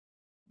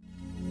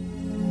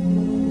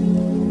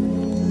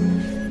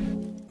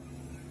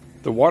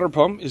The water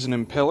pump is an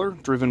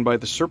impeller driven by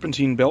the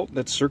serpentine belt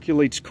that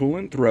circulates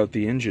coolant throughout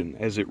the engine.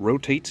 As it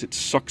rotates, it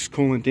sucks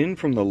coolant in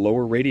from the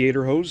lower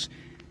radiator hose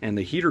and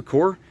the heater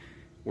core,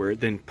 where it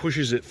then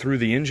pushes it through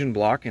the engine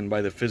block, and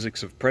by the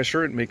physics of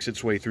pressure, it makes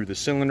its way through the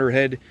cylinder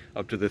head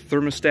up to the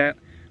thermostat,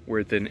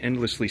 where it then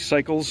endlessly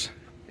cycles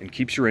and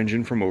keeps your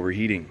engine from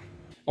overheating.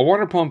 A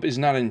water pump is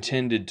not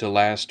intended to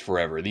last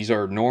forever. These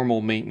are normal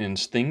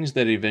maintenance things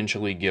that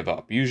eventually give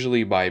up,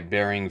 usually by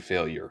bearing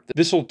failure.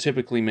 This will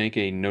typically make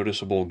a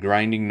noticeable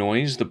grinding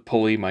noise, the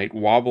pulley might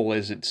wobble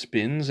as it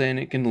spins, and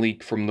it can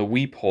leak from the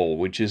weep hole,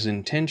 which is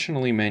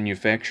intentionally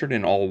manufactured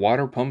in all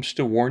water pumps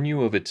to warn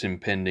you of its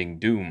impending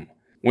doom.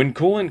 When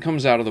coolant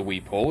comes out of the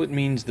weep hole, it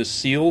means the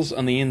seals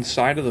on the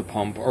inside of the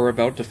pump are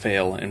about to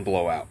fail and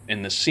blow out,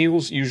 and the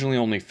seals usually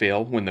only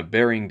fail when the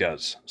bearing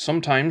does.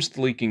 Sometimes the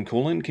leaking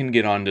coolant can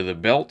get onto the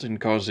belt and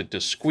cause it to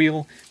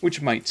squeal,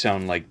 which might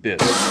sound like this.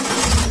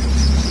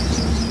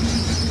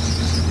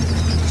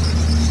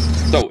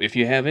 So, if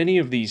you have any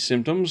of these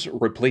symptoms,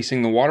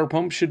 replacing the water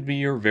pump should be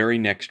your very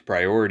next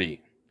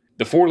priority.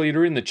 The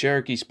 4-liter in the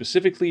Cherokee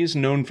specifically is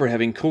known for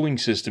having cooling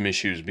system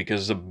issues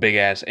because of a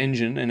big-ass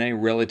engine and a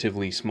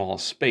relatively small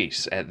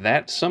space. At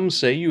that, some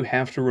say you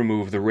have to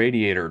remove the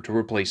radiator to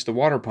replace the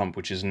water pump,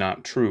 which is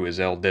not true, as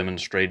I'll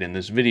demonstrate in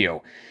this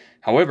video.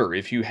 However,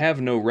 if you have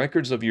no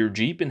records of your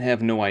Jeep and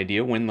have no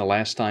idea when the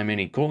last time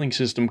any cooling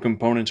system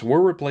components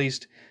were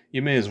replaced,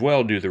 you may as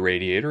well do the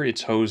radiator,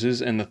 its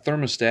hoses, and the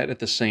thermostat at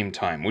the same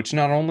time, which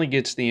not only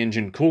gets the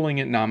engine cooling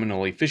at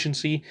nominal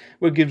efficiency,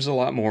 but gives a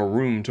lot more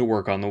room to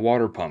work on the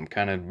water pump,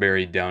 kind of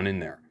buried down in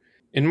there.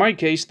 In my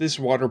case, this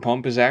water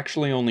pump is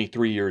actually only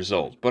 3 years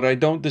old, but I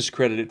don't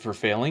discredit it for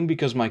failing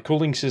because my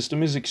cooling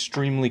system is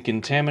extremely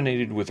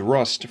contaminated with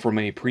rust from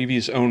a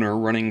previous owner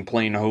running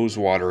plain hose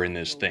water in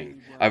this thing.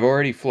 I've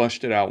already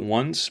flushed it out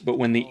once, but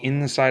when the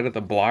inside of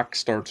the block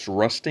starts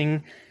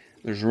rusting,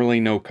 there's really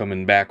no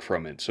coming back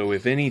from it. So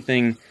if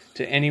anything,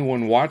 to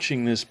anyone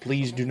watching this,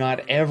 please do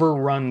not ever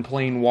run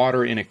plain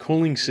water in a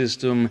cooling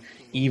system,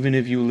 even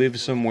if you live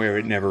somewhere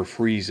it never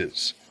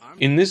freezes.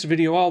 In this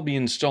video, I'll be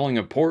installing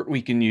a port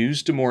we can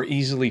use to more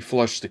easily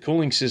flush the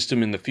cooling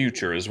system in the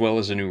future, as well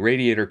as a new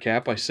radiator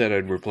cap I said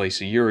I'd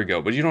replace a year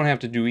ago, but you don't have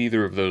to do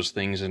either of those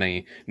things in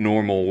a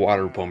normal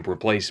water pump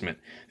replacement.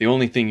 The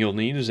only thing you'll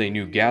need is a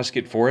new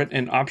gasket for it,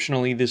 and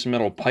optionally this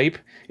metal pipe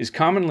is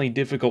commonly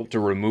difficult to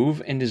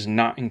remove and is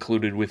not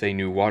included with a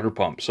new water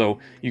pump, so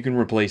you can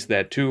replace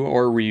that too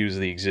or reuse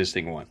the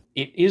existing one.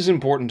 It is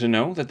important to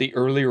know that the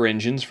earlier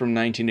engines from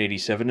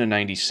 1987 to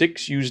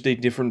 96 used a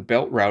different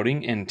belt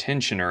routing and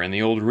tensioner, and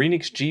the old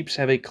Renix Jeeps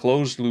have a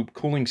closed-loop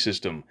cooling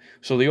system,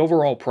 so the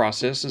overall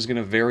process is going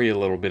to vary a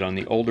little bit on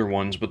the older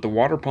ones, but the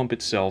water pump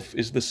itself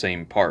is the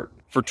same part.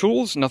 For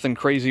tools, nothing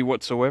crazy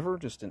whatsoever,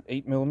 just an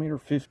 8mm,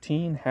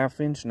 15,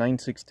 half-inch,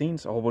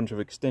 9/16, a whole bunch of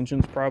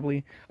extensions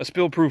probably, a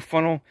spill-proof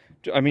funnel.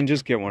 I mean,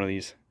 just get one of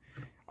these.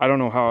 I don't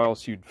know how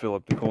else you'd fill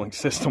up the cooling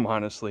system,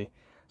 honestly.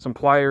 Some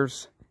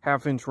pliers,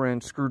 half-inch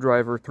wrench,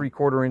 screwdriver,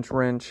 3/4-inch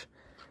wrench.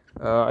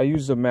 I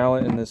used a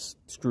mallet and this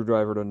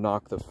screwdriver to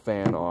knock the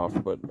fan off,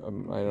 but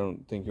I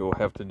don't think you'll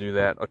have to do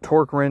that. A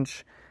torque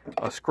wrench,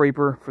 a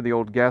scraper for the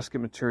old gasket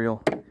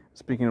material.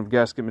 Speaking of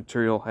gasket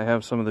material, I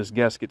have some of this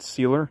gasket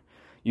sealer.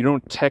 You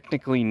don't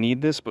technically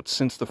need this, but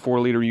since the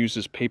 4-liter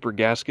uses paper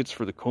gaskets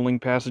for the cooling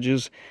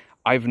passages,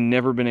 I've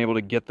never been able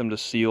to get them to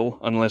seal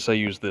unless I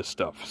use this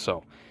stuff,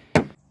 so.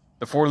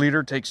 The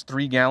 4-liter takes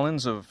 3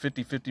 gallons of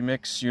 50-50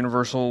 mix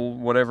universal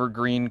whatever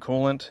green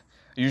coolant.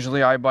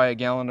 Usually I buy a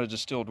gallon of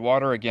distilled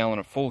water, a gallon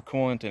of full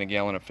coolant, and a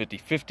gallon of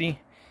 50-50.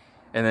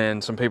 And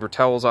then some paper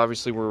towels,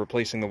 obviously we're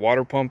replacing the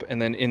water pump. And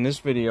then in this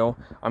video,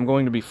 I'm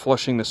going to be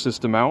flushing the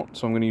system out.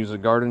 So I'm going to use a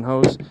garden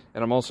hose.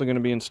 And I'm also going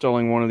to be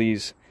installing one of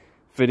these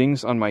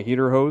fittings on my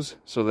heater hose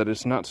so that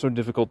it's not so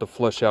difficult to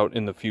flush out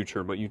in the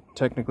future. But you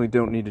technically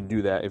don't need to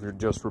do that if you're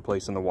just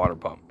replacing the water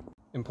pump.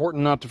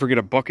 Important not to forget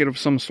a bucket of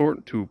some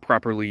sort to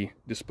properly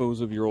dispose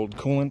of your old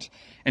coolant.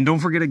 And don't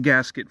forget a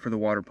gasket for the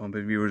water pump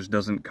if yours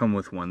doesn't come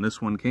with one.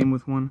 This one came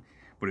with one,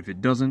 but if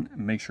it doesn't,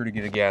 make sure to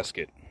get a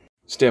gasket.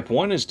 Step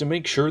 1 is to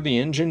make sure the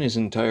engine is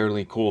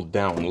entirely cooled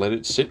down. Let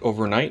it sit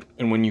overnight,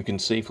 and when you can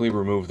safely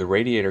remove the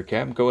radiator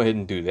cap, go ahead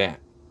and do that.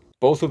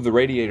 Both of the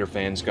radiator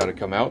fans got to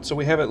come out, so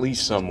we have at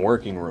least some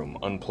working room.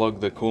 Unplug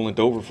the coolant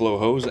overflow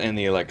hose and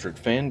the electric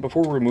fan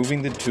before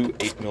removing the 2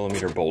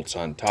 8mm bolts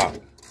on top.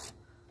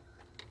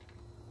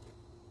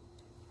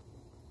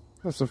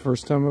 That's the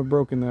first time I've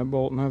broken that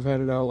bolt, and I've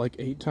had it out like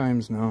 8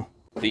 times now.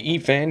 The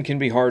E-fan can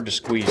be hard to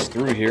squeeze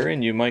through here,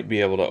 and you might be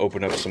able to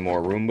open up some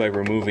more room by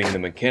removing the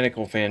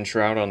mechanical fan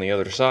shroud on the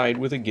other side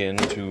with, again,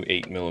 2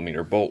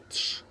 8mm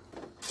bolts.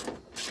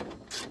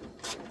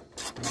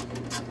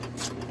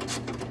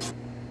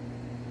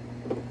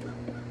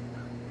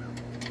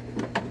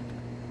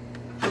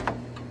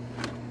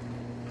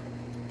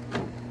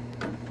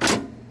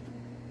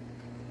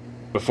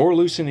 Before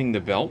loosening the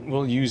belt,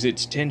 we'll use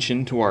its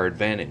tension to our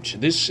advantage.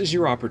 This is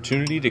your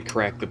opportunity to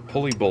crack the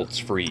pulley bolts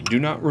free. Do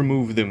not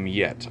remove them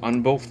yet,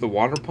 on both the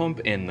water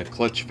pump and the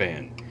clutch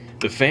fan.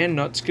 The fan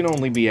nuts can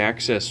only be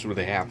accessed with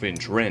a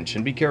 1/2-inch wrench,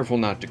 and be careful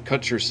not to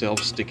cut yourself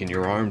sticking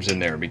your arms in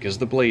there because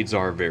the blades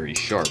are very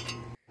sharp.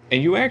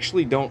 And you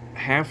actually don't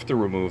have to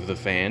remove the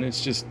fan,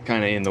 it's just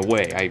kinda in the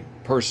way. I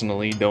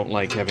personally don't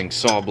like having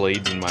saw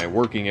blades in my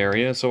working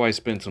area, so I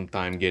spent some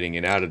time getting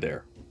it out of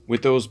there.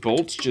 With those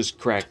bolts just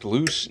cracked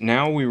loose,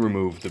 now we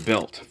remove the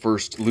belt.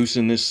 First,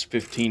 loosen this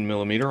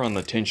 15mm on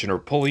the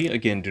tensioner pulley,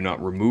 again do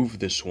not remove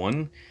this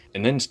one,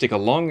 and then stick a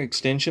long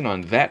extension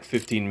on that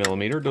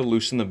 15mm to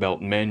loosen the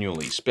belt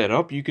manually. Sped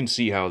up, you can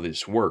see how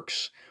this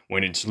works.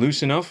 When it's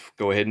loose enough,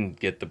 go ahead and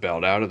get the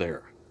belt out of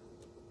there.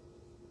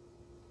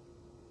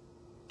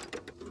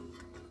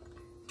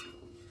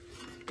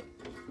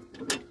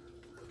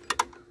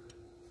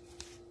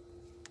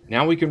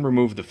 Now we can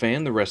remove the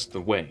fan the rest of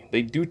the way.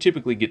 They do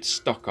typically get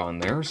stuck on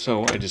there,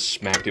 so I just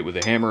smacked it with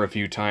a hammer a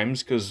few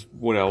times, because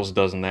what else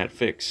doesn't that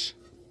fix?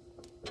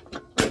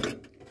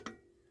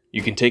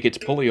 You can take its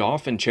pulley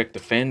off and check the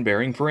fan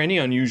bearing for any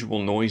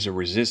unusual noise or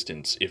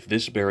resistance. If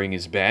this bearing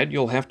is bad,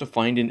 you'll have to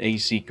find an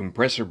AC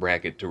compressor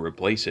bracket to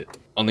replace it.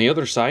 On the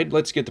other side,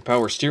 let's get the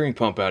power steering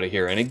pump out of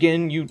here. And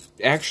again, you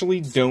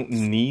actually don't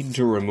need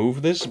to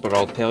remove this, but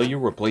I'll tell you,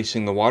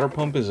 replacing the water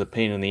pump is a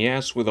pain in the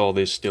ass with all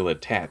this still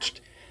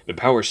attached. The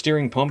power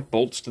steering pump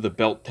bolts to the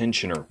belt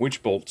tensioner,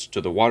 which bolts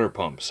to the water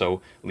pump, so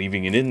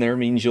leaving it in there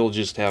means you'll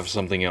just have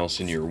something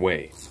else in your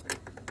way.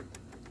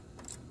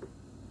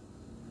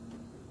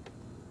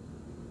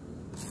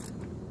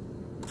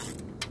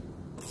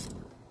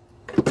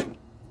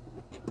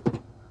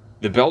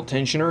 The belt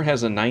tensioner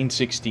has a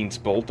 9/16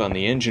 bolt on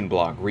the engine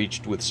block,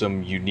 reached with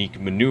some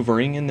unique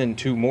maneuvering, and then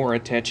 2 more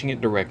attaching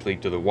it directly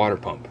to the water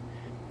pump.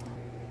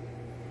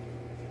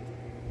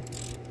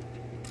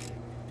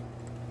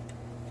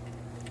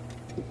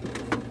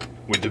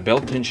 With the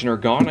belt tensioner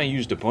gone, I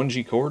used a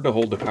bungee cord to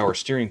hold the power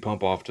steering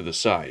pump off to the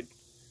side.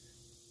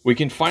 We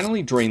can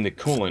finally drain the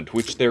coolant,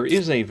 which there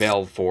is a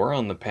valve for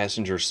on the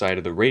passenger side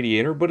of the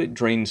radiator, but it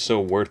drains so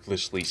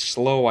worthlessly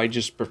slow I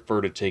just prefer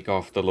to take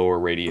off the lower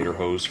radiator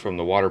hose from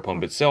the water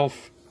pump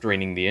itself,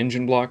 draining the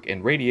engine block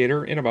and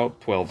radiator in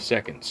about 12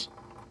 seconds.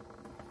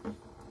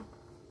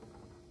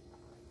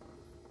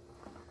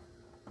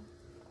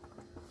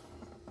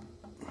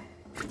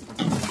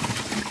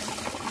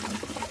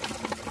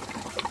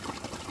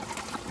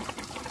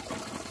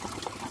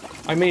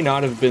 I may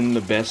not have been the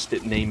best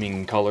at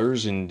naming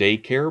colors in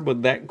daycare,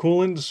 but that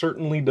coolant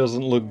certainly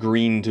doesn't look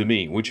green to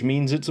me, which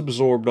means it's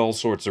absorbed all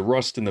sorts of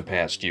rust in the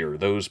past year.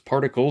 Those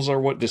particles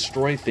are what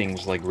destroy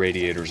things like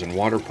radiators and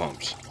water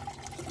pumps.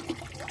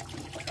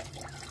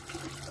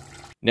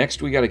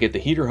 Next, we gotta get the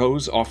heater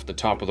hose off the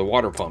top of the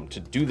water pump. To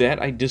do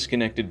that, I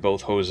disconnected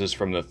both hoses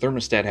from the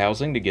thermostat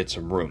housing to get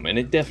some room, and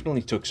it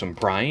definitely took some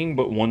prying,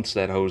 but once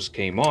that hose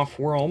came off,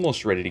 we're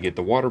almost ready to get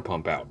the water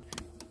pump out.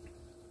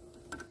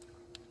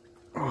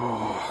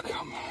 Oh,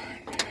 come on.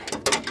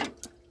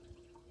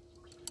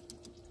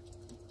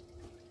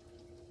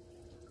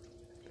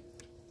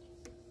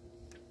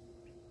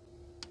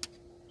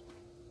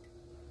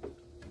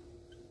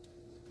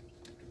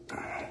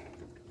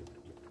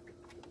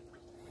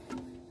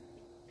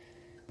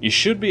 You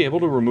should be able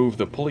to remove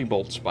the pulley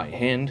bolts by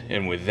hand,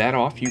 and with that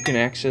off, you can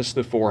access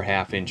the 4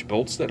 1/2-inch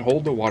bolts that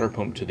hold the water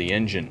pump to the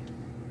engine.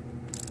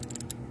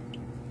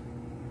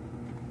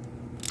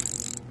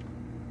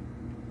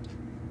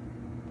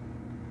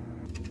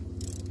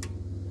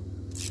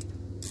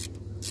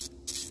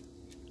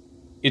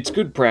 It's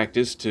good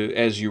practice to,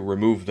 as you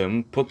remove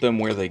them, put them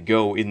where they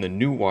go in the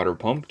new water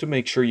pump to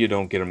make sure you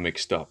don't get them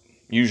mixed up.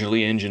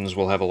 Usually engines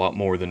will have a lot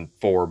more than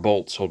 4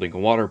 bolts holding a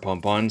water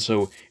pump on,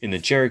 so in the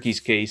Cherokee's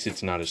case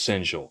it's not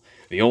essential.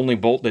 The only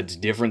bolt that's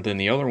different than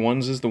the other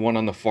ones is the one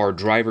on the far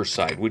driver's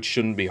side, which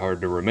shouldn't be hard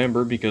to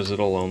remember because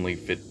it'll only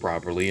fit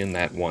properly in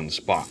that one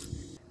spot.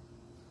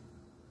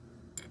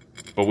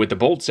 But with the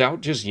bolts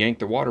out, just yank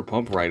the water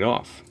pump right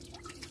off.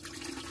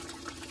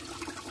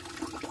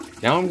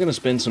 Now I'm going to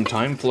spend some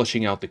time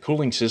flushing out the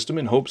cooling system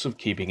in hopes of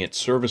keeping it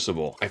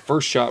serviceable. I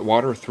first shot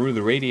water through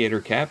the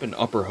radiator cap and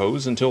upper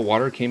hose until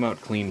water came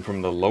out clean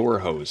from the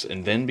lower hose,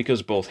 and then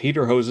because both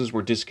heater hoses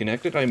were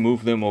disconnected, I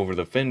moved them over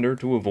the fender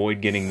to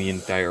avoid getting the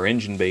entire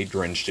engine bay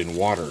drenched in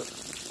water.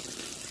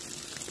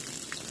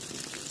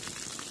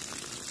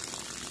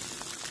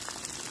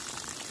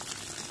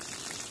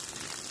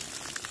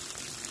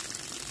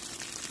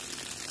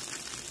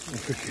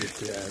 Look at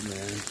that,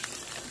 man.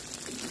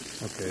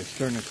 Okay, it's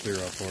starting to clear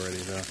up already,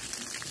 though.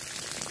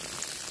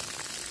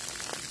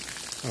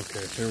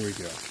 Okay, there we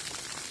go.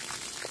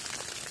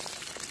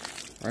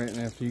 Alright, and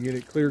after you get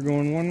it clear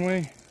going one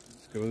way,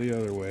 let's go the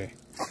other way.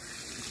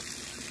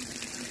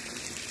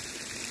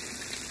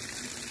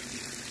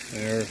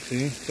 There,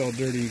 see? It's all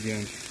dirty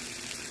again.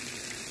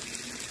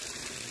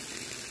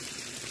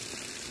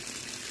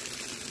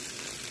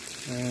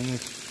 And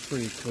it's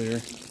pretty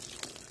clear.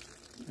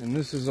 And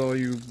this is all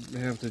you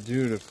have to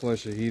do to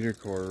flush a heater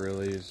core,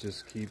 really, is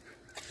just keep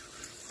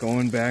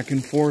going back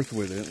and forth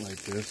with it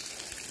like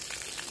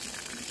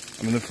this.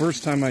 I mean, the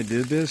first time I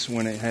did this,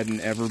 when it hadn't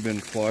ever been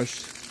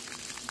flushed,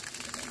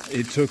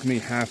 it took me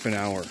half an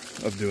hour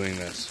of doing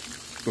this.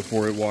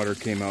 before water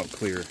came out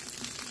clear.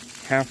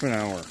 Half an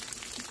hour.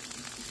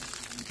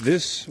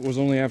 This was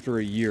only after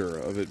a year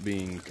of it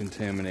being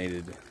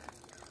contaminated,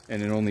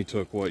 and it only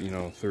took, what,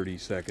 30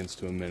 seconds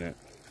to a minute.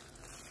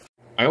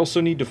 I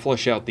also need to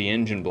flush out the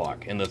engine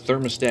block, and the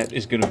thermostat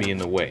is going to be in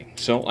the way,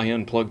 so I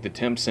unplugged the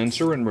temp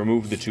sensor and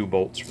removed the 2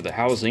 bolts for the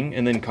housing,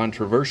 and then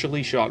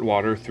controversially shot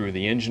water through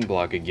the engine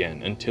block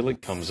again until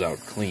it comes out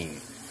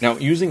clean. Now,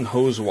 using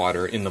hose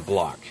water in the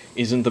block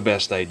isn't the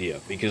best idea,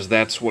 because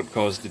that's what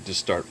caused it to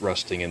start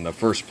rusting in the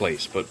first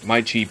place, but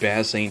my cheap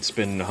ass ain't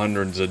spending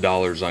hundreds of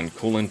dollars on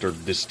coolant or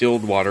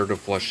distilled water to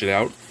flush it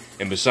out,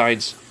 and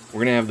besides, we're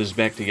going to have this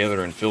back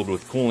together and filled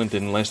with coolant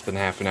in less than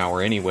half an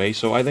hour anyway,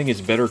 so I think it's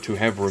better to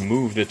have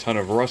removed a ton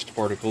of rust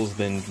particles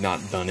than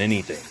not done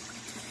anything.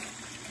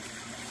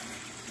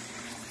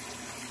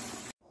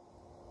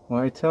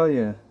 Well, I tell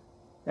you,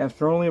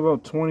 after only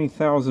about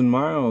 20,000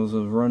 miles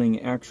of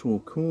running actual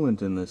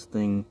coolant in this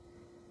thing,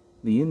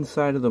 the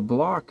inside of the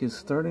block is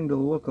starting to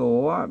look a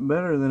lot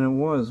better than it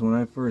was when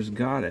I first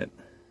got it.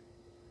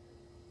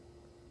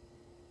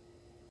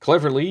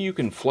 Cleverly, you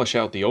can flush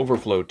out the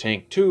overflow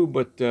tank too,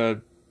 but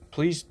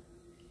please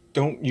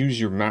don't use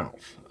your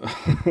mouth.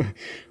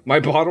 My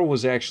bottle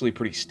was actually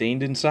pretty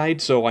stained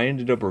inside, so I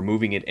ended up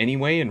removing it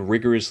anyway and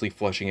rigorously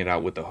flushing it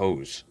out with the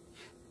hose.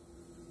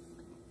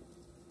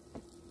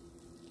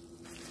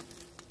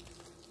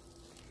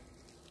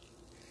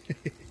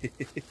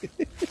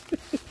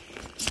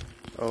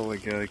 Oh my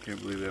god, I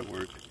can't believe that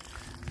worked.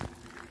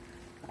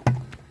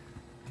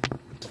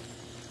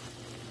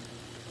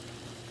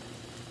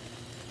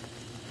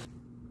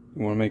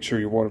 You want to make sure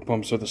your water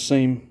pumps are the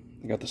same.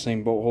 You got the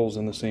same bolt holes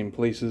in the same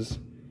places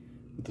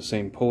with the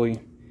same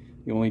pulley.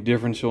 The only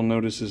difference you'll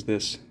notice is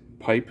this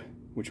pipe,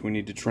 which we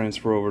need to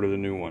transfer over to the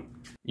new one.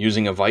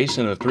 Using a vise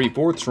and a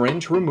 3/4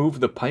 wrench, remove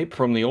the pipe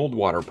from the old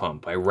water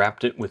pump. I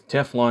wrapped it with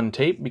Teflon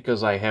tape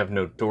because I have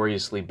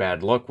notoriously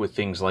bad luck with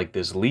things like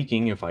this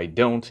leaking if I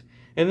don't,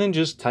 and then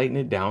just tighten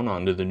it down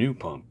onto the new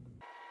pump.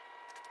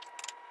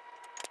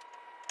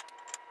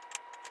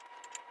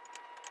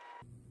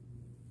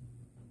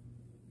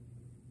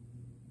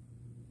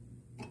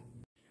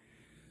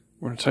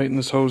 We're going to tighten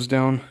this hose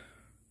down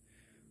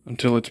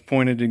until it's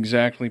pointed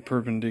exactly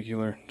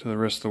perpendicular to the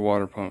rest of the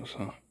water pump.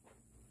 So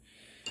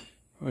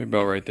probably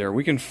about right there.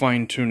 We can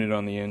fine tune it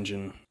on the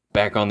engine.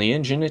 Back on the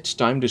engine, it's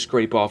time to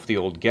scrape off the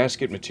old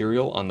gasket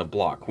material on the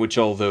block, which,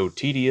 although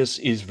tedious,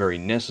 is very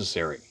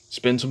necessary.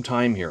 Spend some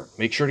time here.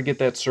 Make sure to get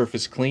that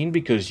surface clean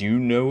because you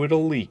know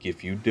it'll leak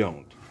if you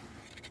don't.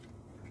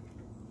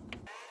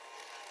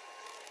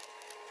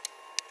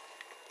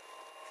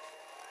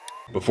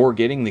 Before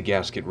getting the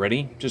gasket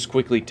ready, just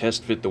quickly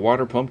test fit the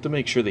water pump to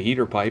make sure the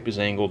heater pipe is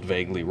angled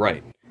vaguely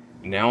right.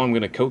 Now I'm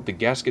going to coat the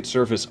gasket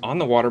surface on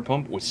the water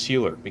pump with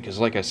sealer, because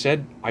like I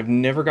said, I've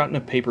never gotten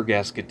a paper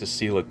gasket to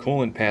seal a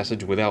coolant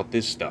passage without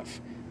this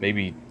stuff.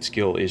 Maybe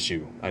skill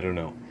issue, I don't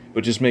know.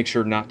 But just make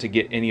sure not to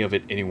get any of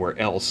it anywhere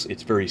else.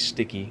 It's very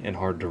sticky and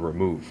hard to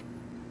remove.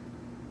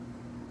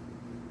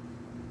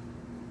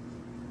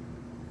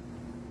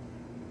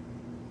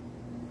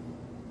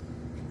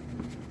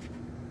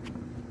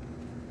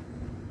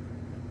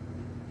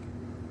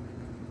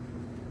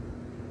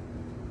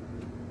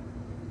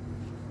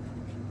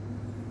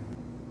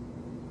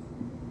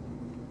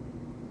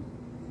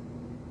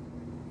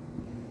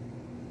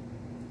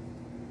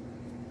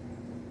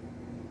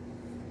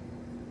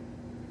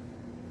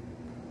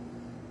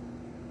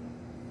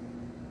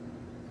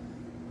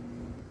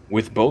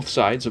 With both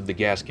sides of the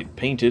gasket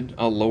painted,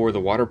 I'll lower the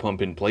water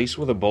pump in place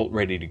with a bolt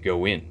ready to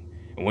go in.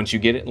 And once you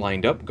get it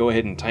lined up, go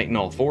ahead and tighten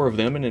all 4 of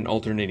them in an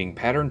alternating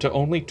pattern to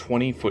only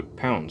 20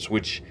 foot-pounds,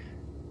 which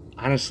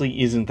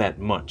honestly isn't that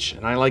much.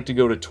 And I like to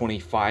go to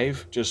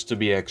 25 just to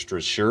be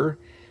extra sure,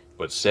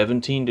 but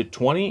 17 to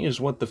 20 is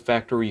what the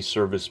factory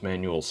service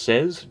manual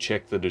says.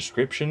 Check the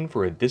description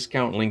for a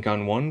discount link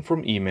on one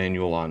from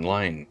eManual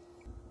Online.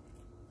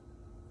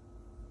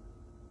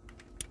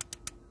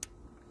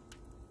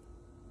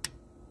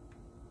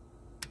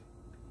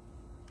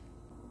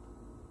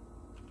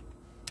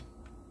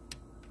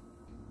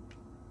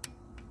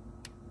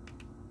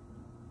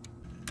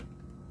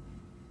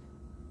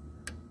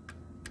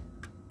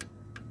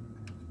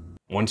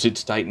 Once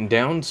it's tightened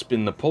down,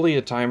 spin the pulley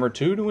a time or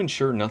two to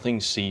ensure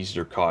nothing's seized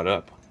or caught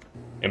up.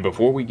 And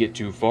before we get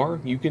too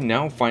far, you can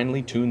now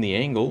finely tune the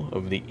angle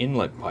of the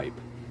inlet pipe.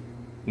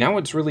 Now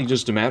it's really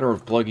just a matter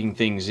of plugging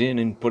things in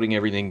and putting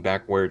everything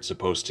back where it's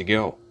supposed to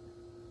go.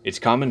 It's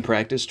common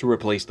practice to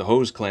replace the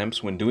hose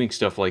clamps when doing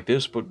stuff like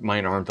this, but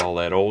mine aren't all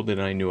that old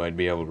and I knew I'd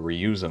be able to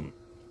reuse them.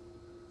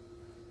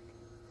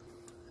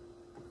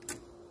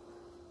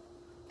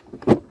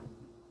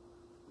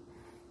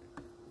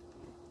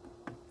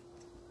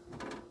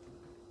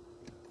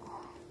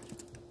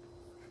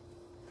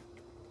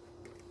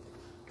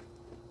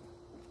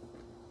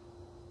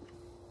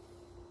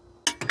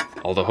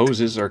 All the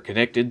hoses are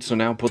connected, so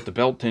now put the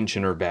belt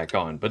tensioner back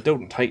on, but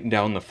don't tighten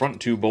down the front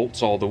two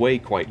bolts all the way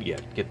quite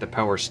yet. Get the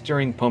power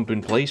steering pump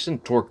in place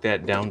and torque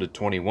that down to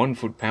 21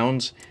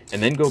 foot-pounds,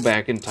 and then go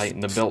back and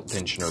tighten the belt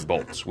tensioner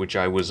bolts, which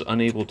I was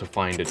unable to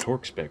find a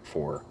torque spec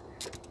for.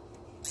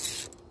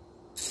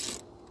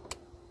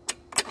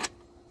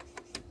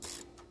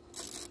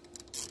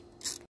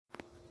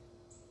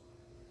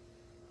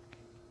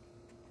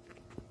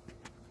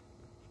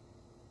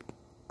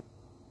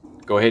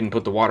 Go ahead and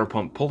put the water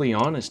pump pulley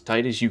on as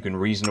tight as you can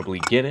reasonably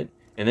get it,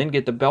 and then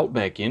get the belt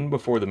back in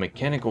before the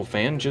mechanical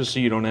fan, just so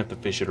you don't have to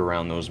fish it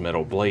around those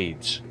metal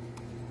blades.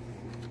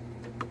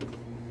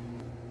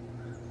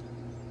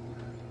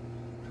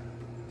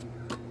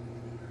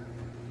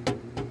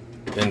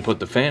 Then put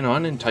the fan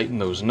on and tighten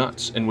those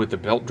nuts, and with the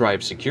belt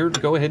drive secured,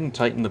 go ahead and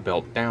tighten the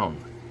belt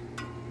down.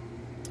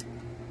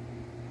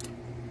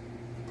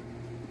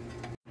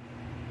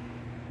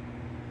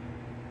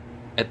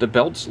 At the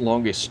belt's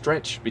longest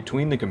stretch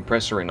between the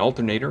compressor and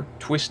alternator,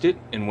 twist it,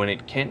 and when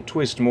it can't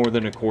twist more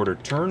than a quarter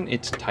turn,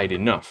 it's tight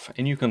enough,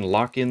 and you can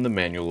lock in the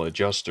manual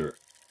adjuster.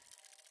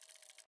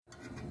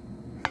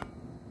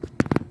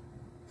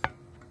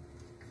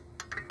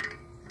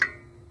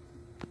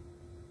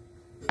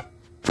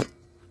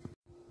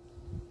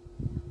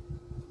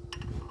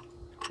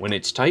 When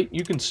it's tight,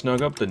 you can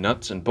snug up the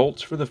nuts and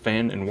bolts for the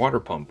fan and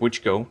water pump,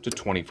 which go to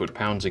 20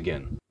 foot-pounds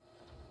again.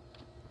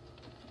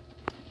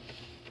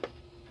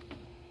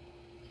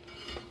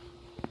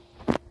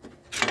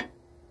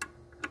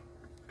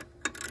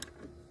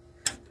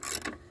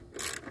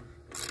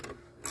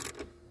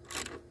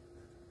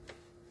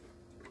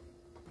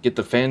 Get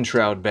the fan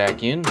shroud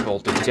back in,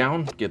 bolt it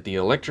down, get the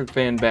electric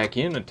fan back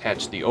in,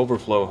 attach the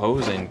overflow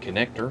hose and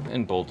connector,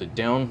 and bolt it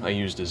down. I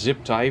used a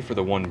zip tie for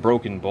the one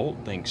broken bolt,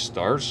 thanks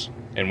stars.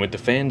 And with the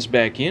fans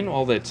back in,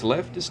 all that's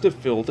left is to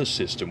fill the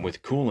system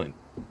with coolant.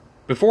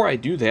 Before I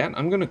do that,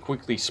 I'm going to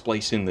quickly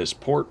splice in this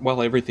port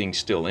while everything's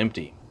still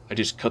empty. I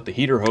just cut the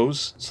heater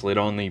hose, slid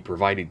on the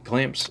provided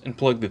clamps, and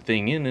plugged the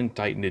thing in and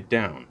tightened it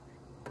down.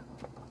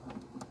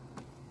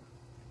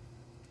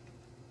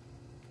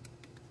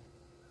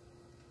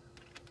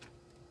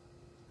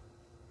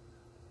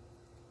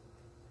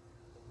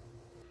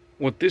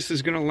 What this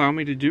is going to allow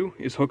me to do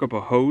is hook up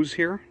a hose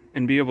here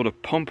and be able to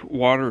pump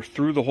water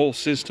through the whole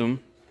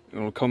system.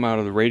 It'll come out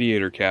of the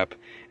radiator cap,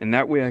 and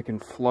that way I can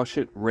flush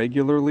it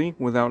regularly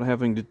without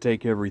having to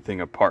take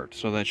everything apart,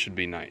 so that should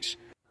be nice.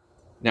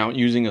 Now,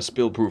 using a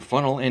spill-proof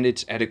funnel and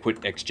its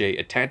adequate XJ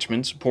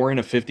attachments, pour in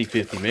a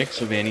 50-50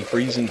 mix of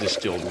antifreeze and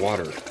distilled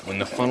water. When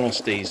the funnel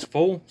stays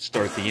full,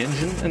 start the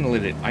engine and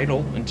let it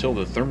idle until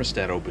the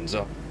thermostat opens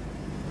up.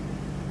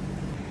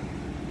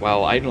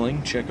 While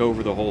idling, check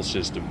over the whole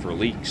system for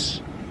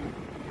leaks.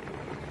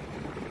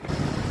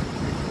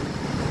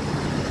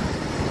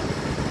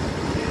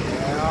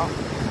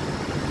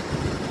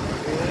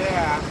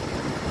 Yeah.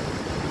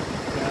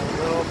 Got a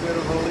little bit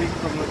of a leak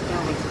from the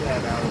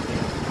thermostat out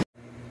there.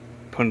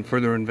 Upon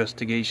further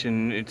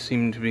investigation, it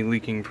seemed to be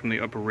leaking from the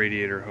upper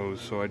radiator hose,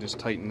 so I just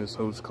tightened this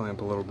hose clamp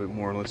a little bit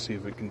more. Let's see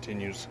if it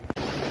continues.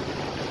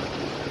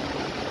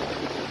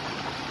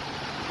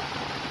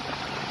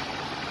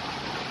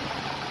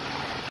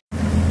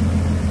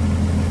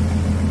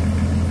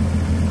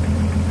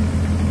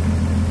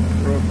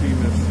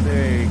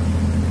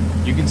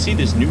 You can see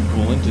this new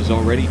coolant is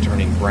already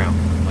turning brown.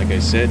 Like I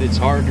said, it's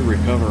hard to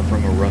recover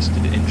from a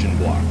rusted engine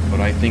block,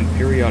 but I think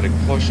periodic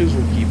flushes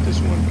will keep this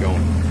one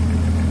going.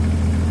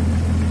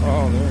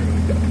 Oh, there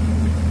we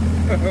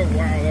go.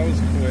 Wow, that was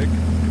quick.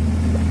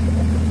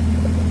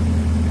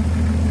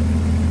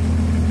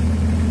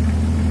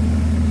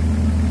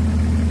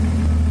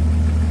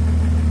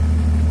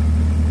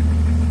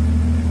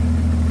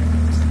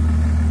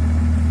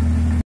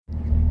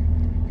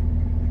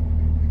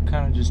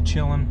 Kind of just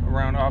chilling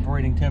around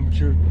operating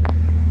temperature.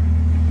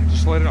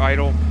 Just let it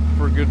idle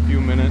for a good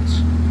few minutes.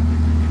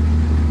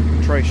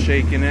 Try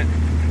shaking it.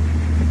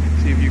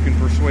 See if you can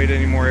persuade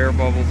any more air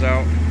bubbles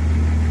out.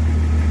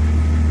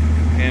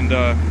 And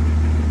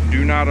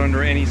do not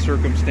under any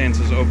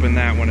circumstances open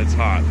that when it's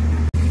hot.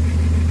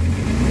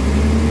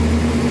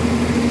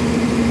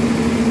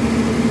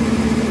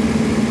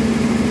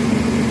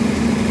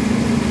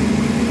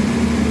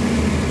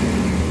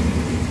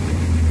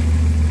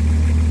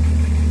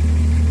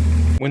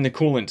 When the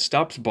coolant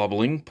stops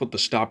bubbling, put the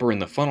stopper in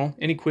the funnel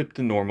and equip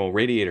the normal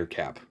radiator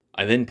cap.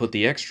 I then put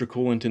the extra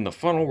coolant in the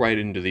funnel right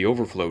into the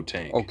overflow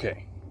tank.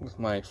 Okay, with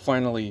my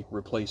finally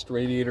replaced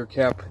radiator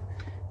cap,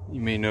 you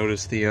may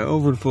notice the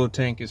overflow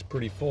tank is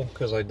pretty full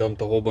because I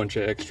dumped a whole bunch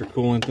of extra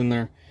coolant in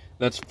there.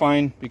 That's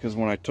fine because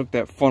when I took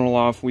that funnel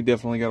off, we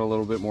definitely got a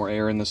little bit more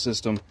air in the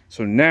system.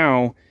 So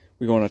now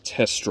we go on a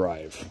test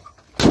drive.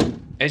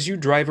 As you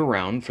drive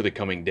around for the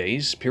coming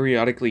days,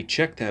 periodically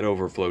check that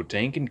overflow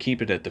tank and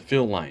keep it at the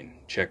fill line.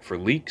 Check for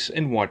leaks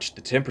and watch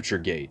the temperature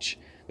gauge.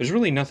 There's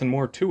really nothing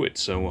more to it,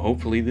 so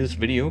hopefully this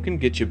video can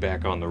get you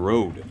back on the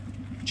road.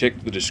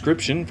 Check the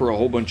description for a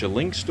whole bunch of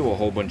links to a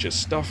whole bunch of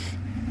stuff.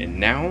 And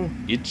now,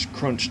 it's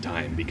crunch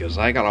time because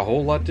I got a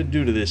whole lot to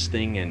do to this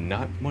thing and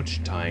not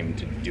much time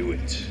to do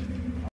it.